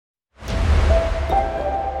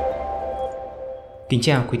Kính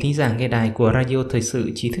chào quý thính giả nghe đài của Radio Thời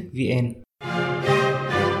sự Trí thức VN.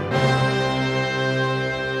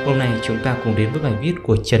 Hôm nay chúng ta cùng đến với bài viết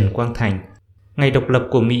của Trần Quang Thành. Ngày độc lập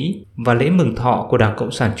của Mỹ và lễ mừng thọ của Đảng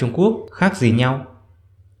Cộng sản Trung Quốc khác gì nhau?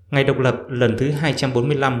 Ngày độc lập lần thứ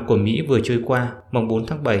 245 của Mỹ vừa trôi qua, mùng 4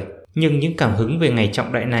 tháng 7. Nhưng những cảm hứng về ngày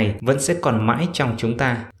trọng đại này vẫn sẽ còn mãi trong chúng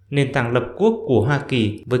ta. Nền tảng lập quốc của Hoa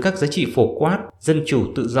Kỳ với các giá trị phổ quát, dân chủ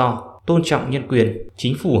tự do, tôn trọng nhân quyền,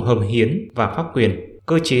 chính phủ hợp hiến và pháp quyền,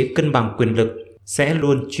 cơ chế cân bằng quyền lực sẽ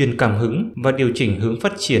luôn truyền cảm hứng và điều chỉnh hướng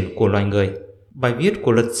phát triển của loài người. Bài viết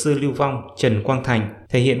của luật sư lưu vong Trần Quang Thành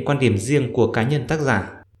thể hiện quan điểm riêng của cá nhân tác giả.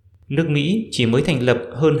 Nước Mỹ chỉ mới thành lập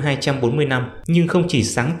hơn 240 năm nhưng không chỉ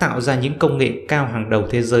sáng tạo ra những công nghệ cao hàng đầu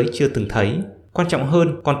thế giới chưa từng thấy. Quan trọng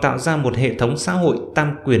hơn còn tạo ra một hệ thống xã hội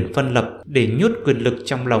tam quyền phân lập để nhốt quyền lực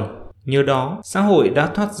trong lòng. Nhờ đó, xã hội đã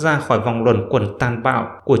thoát ra khỏi vòng luẩn quẩn tàn bạo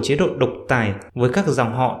của chế độ độc tài với các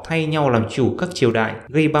dòng họ thay nhau làm chủ các triều đại,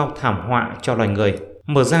 gây bao thảm họa cho loài người.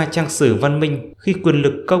 Mở ra trang sử văn minh khi quyền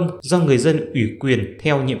lực công do người dân ủy quyền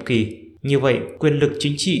theo nhiệm kỳ. Như vậy, quyền lực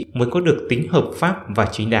chính trị mới có được tính hợp pháp và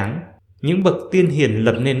chính đáng. Những bậc tiên hiền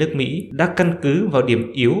lập nên nước Mỹ đã căn cứ vào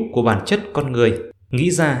điểm yếu của bản chất con người,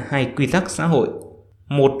 nghĩ ra hai quy tắc xã hội.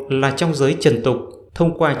 Một là trong giới trần tục,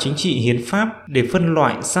 thông qua chính trị hiến pháp để phân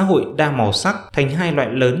loại xã hội đa màu sắc thành hai loại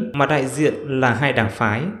lớn mà đại diện là hai đảng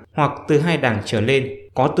phái hoặc từ hai đảng trở lên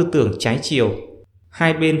có tư tưởng trái chiều.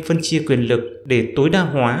 Hai bên phân chia quyền lực để tối đa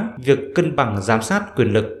hóa việc cân bằng giám sát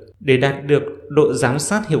quyền lực để đạt được độ giám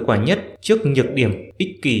sát hiệu quả nhất trước nhược điểm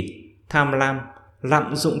ích kỷ, tham lam,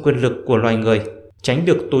 lạm dụng quyền lực của loài người, tránh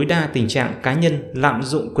được tối đa tình trạng cá nhân lạm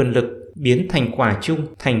dụng quyền lực biến thành quả chung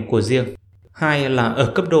thành của riêng. Hai là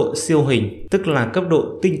ở cấp độ siêu hình, tức là cấp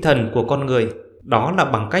độ tinh thần của con người. Đó là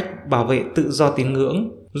bằng cách bảo vệ tự do tín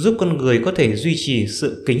ngưỡng, giúp con người có thể duy trì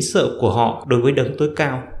sự kính sợ của họ đối với đấng tối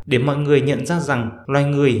cao, để mọi người nhận ra rằng loài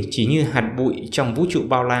người chỉ như hạt bụi trong vũ trụ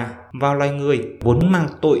bao la, và loài người vốn mang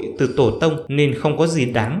tội từ tổ tông nên không có gì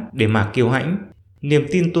đáng để mà kiêu hãnh. Niềm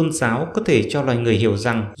tin tôn giáo có thể cho loài người hiểu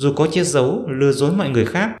rằng dù có che giấu, lừa dối mọi người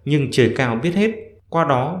khác, nhưng trời cao biết hết. Qua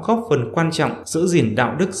đó góp phần quan trọng giữ gìn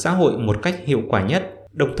đạo đức xã hội một cách hiệu quả nhất,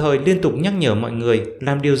 đồng thời liên tục nhắc nhở mọi người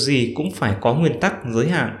làm điều gì cũng phải có nguyên tắc giới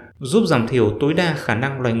hạn, giúp giảm thiểu tối đa khả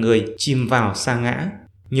năng loài người chìm vào sa ngã.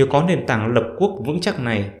 Nhờ có nền tảng lập quốc vững chắc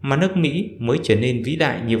này mà nước Mỹ mới trở nên vĩ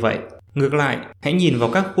đại như vậy. Ngược lại, hãy nhìn vào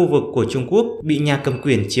các khu vực của Trung Quốc bị nhà cầm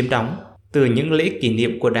quyền chiếm đóng. Từ những lễ kỷ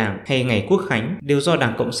niệm của Đảng hay ngày Quốc khánh đều do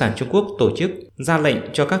Đảng Cộng sản Trung Quốc tổ chức, ra lệnh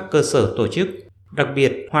cho các cơ sở tổ chức. Đặc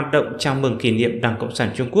biệt, hoạt động chào mừng kỷ niệm Đảng Cộng sản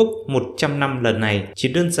Trung Quốc 100 năm lần này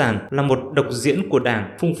chỉ đơn giản là một độc diễn của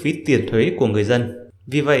Đảng phung phí tiền thuế của người dân.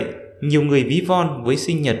 Vì vậy, nhiều người ví von với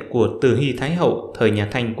sinh nhật của Từ Hy Thái Hậu thời nhà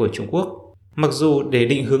Thanh của Trung Quốc. Mặc dù để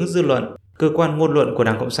định hướng dư luận, cơ quan ngôn luận của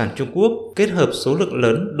Đảng Cộng sản Trung Quốc kết hợp số lượng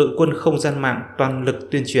lớn đội quân không gian mạng toàn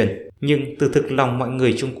lực tuyên truyền, nhưng từ thực lòng mọi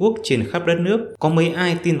người Trung Quốc trên khắp đất nước, có mấy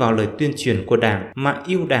ai tin vào lời tuyên truyền của Đảng mà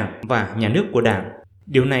yêu Đảng và nhà nước của Đảng.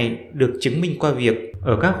 Điều này được chứng minh qua việc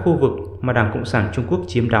ở các khu vực mà Đảng Cộng sản Trung Quốc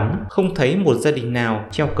chiếm đóng không thấy một gia đình nào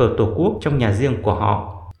treo cờ Tổ quốc trong nhà riêng của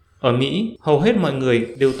họ. Ở Mỹ, hầu hết mọi người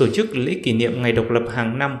đều tổ chức lễ kỷ niệm ngày độc lập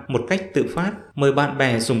hàng năm một cách tự phát, mời bạn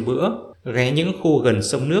bè dùng bữa, ghé những khu gần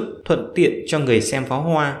sông nước thuận tiện cho người xem pháo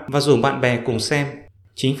hoa và rủ bạn bè cùng xem.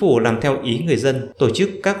 Chính phủ làm theo ý người dân, tổ chức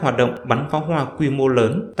các hoạt động bắn pháo hoa quy mô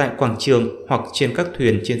lớn tại quảng trường hoặc trên các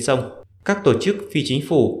thuyền trên sông. Các tổ chức phi chính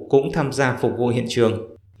phủ cũng tham gia phục vụ hiện trường.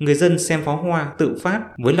 Người dân xem pháo hoa tự phát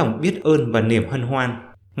với lòng biết ơn và niềm hân hoan.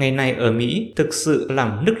 Ngày này ở Mỹ thực sự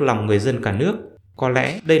làm nức lòng người dân cả nước. Có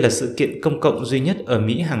lẽ đây là sự kiện công cộng duy nhất ở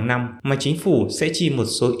Mỹ hàng năm mà chính phủ sẽ chi một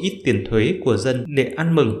số ít tiền thuế của dân để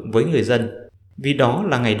ăn mừng với người dân. Vì đó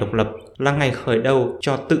là ngày độc lập, là ngày khởi đầu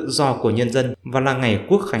cho tự do của nhân dân và là ngày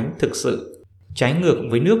Quốc khánh thực sự. Trái ngược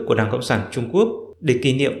với nước của Đảng Cộng sản Trung Quốc, để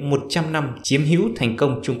kỷ niệm 100 năm chiếm hữu thành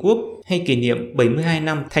công Trung Quốc hay kỷ niệm 72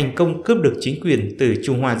 năm thành công cướp được chính quyền từ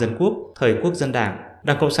Trung Hoa Dân Quốc thời Quốc dân Đảng,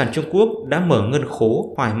 Đảng Cộng sản Trung Quốc đã mở ngân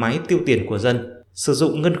khố thoải mái tiêu tiền của dân, sử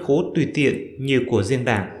dụng ngân khố tùy tiện như của riêng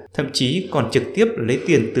Đảng, thậm chí còn trực tiếp lấy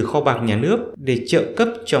tiền từ kho bạc nhà nước để trợ cấp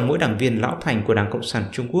cho mỗi đảng viên lão thành của Đảng Cộng sản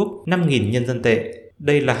Trung Quốc 5.000 nhân dân tệ.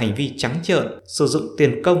 Đây là hành vi trắng trợn, sử dụng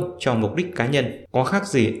tiền công cho mục đích cá nhân, có khác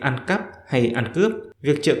gì ăn cắp hay ăn cướp.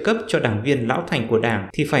 Việc trợ cấp cho đảng viên lão thành của Đảng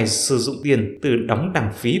thì phải sử dụng tiền từ đóng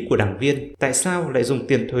đảng phí của đảng viên. Tại sao lại dùng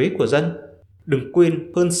tiền thuế của dân? Đừng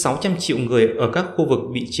quên, hơn 600 triệu người ở các khu vực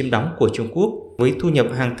bị chiếm đóng của Trung Quốc với thu nhập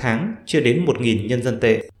hàng tháng chưa đến 1.000 nhân dân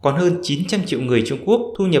tệ. Còn hơn 900 triệu người Trung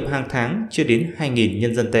Quốc thu nhập hàng tháng chưa đến 2.000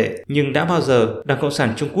 nhân dân tệ. Nhưng đã bao giờ Đảng Cộng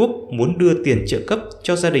sản Trung Quốc muốn đưa tiền trợ cấp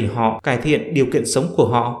cho gia đình họ cải thiện điều kiện sống của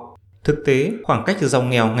họ? Thực tế, khoảng cách giàu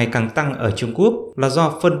nghèo ngày càng tăng ở Trung Quốc là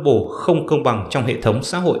do phân bổ không công bằng trong hệ thống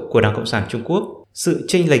xã hội của Đảng Cộng sản Trung Quốc. Sự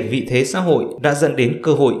chênh lệch vị thế xã hội đã dẫn đến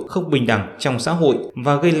cơ hội không bình đẳng trong xã hội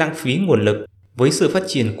và gây lãng phí nguồn lực. Với sự phát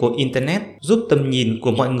triển của Internet giúp tầm nhìn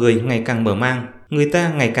của mọi người ngày càng mở mang, người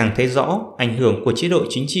ta ngày càng thấy rõ ảnh hưởng của chế độ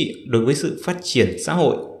chính trị đối với sự phát triển xã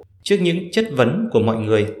hội. Trước những chất vấn của mọi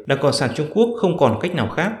người, Đảng Cộng sản Trung Quốc không còn cách nào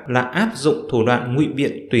khác là áp dụng thủ đoạn ngụy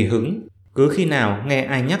biện tùy hứng. Cứ khi nào nghe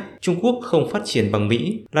ai nhắc Trung Quốc không phát triển bằng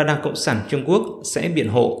Mỹ là Đảng Cộng sản Trung Quốc sẽ biện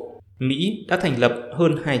hộ. Mỹ đã thành lập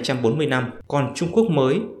hơn 240 năm, còn Trung Quốc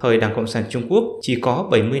mới, thời Đảng Cộng sản Trung Quốc chỉ có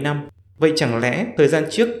 70 năm. Vậy chẳng lẽ thời gian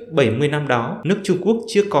trước 70 năm đó nước Trung Quốc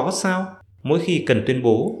chưa có sao? Mỗi khi cần tuyên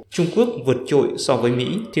bố Trung Quốc vượt trội so với Mỹ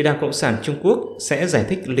thì Đảng Cộng sản Trung Quốc sẽ giải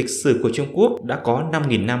thích lịch sử của Trung Quốc đã có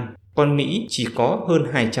 5.000 năm, còn Mỹ chỉ có hơn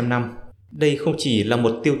 200 năm. Đây không chỉ là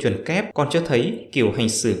một tiêu chuẩn kép còn cho thấy kiểu hành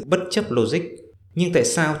xử bất chấp logic. Nhưng tại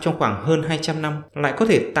sao trong khoảng hơn 200 năm lại có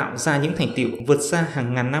thể tạo ra những thành tựu vượt xa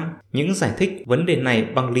hàng ngàn năm? Những giải thích vấn đề này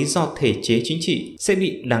bằng lý do thể chế chính trị sẽ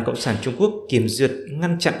bị Đảng Cộng sản Trung Quốc kiểm duyệt,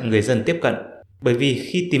 ngăn chặn người dân tiếp cận. Bởi vì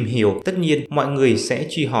khi tìm hiểu, tất nhiên mọi người sẽ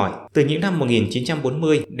truy hỏi, từ những năm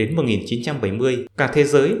 1940 đến 1970, cả thế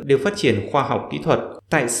giới đều phát triển khoa học kỹ thuật.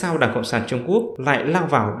 Tại sao Đảng Cộng sản Trung Quốc lại lao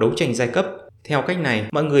vào đấu tranh giai cấp? Theo cách này,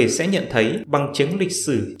 mọi người sẽ nhận thấy bằng chứng lịch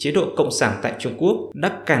sử chế độ Cộng sản tại Trung Quốc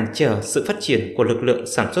đã cản trở sự phát triển của lực lượng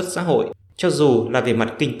sản xuất xã hội. Cho dù là về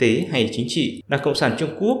mặt kinh tế hay chính trị, Đảng Cộng sản Trung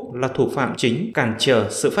Quốc là thủ phạm chính cản trở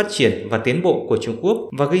sự phát triển và tiến bộ của Trung Quốc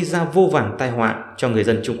và gây ra vô vàn tai họa cho người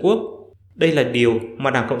dân Trung Quốc. Đây là điều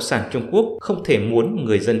mà Đảng Cộng sản Trung Quốc không thể muốn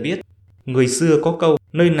người dân biết. Người xưa có câu,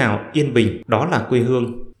 nơi nào yên bình đó là quê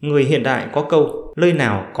hương. Người hiện đại có câu, nơi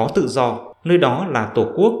nào có tự do, nơi đó là Tổ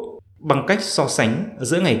quốc. Bằng cách so sánh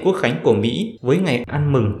giữa ngày Quốc khánh của Mỹ với ngày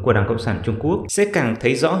ăn mừng của Đảng Cộng sản Trung Quốc sẽ càng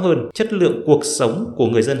thấy rõ hơn chất lượng cuộc sống của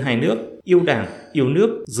người dân hai nước. Yêu Đảng, yêu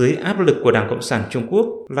nước dưới áp lực của Đảng Cộng sản Trung Quốc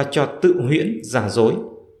là trò tự huyễn, giả dối.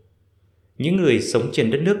 Những người sống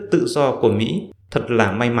trên đất nước tự do của Mỹ thật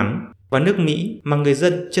là may mắn, và nước Mỹ mà người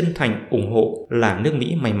dân chân thành ủng hộ là nước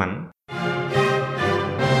Mỹ may mắn.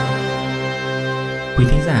 Quý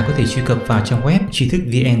thính giả có thể truy cập vào trang web tri thức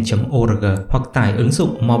vn.org hoặc tải ứng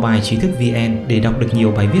dụng mobile tri thức vn để đọc được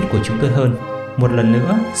nhiều bài viết của chúng tôi hơn. Một lần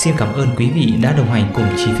nữa, xin cảm ơn quý vị đã đồng hành cùng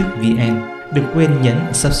Tri thức VN. Đừng quên nhấn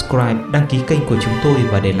subscribe, đăng ký kênh của chúng tôi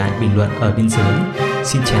và để lại bình luận ở bên dưới.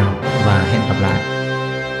 Xin chào và hẹn gặp lại.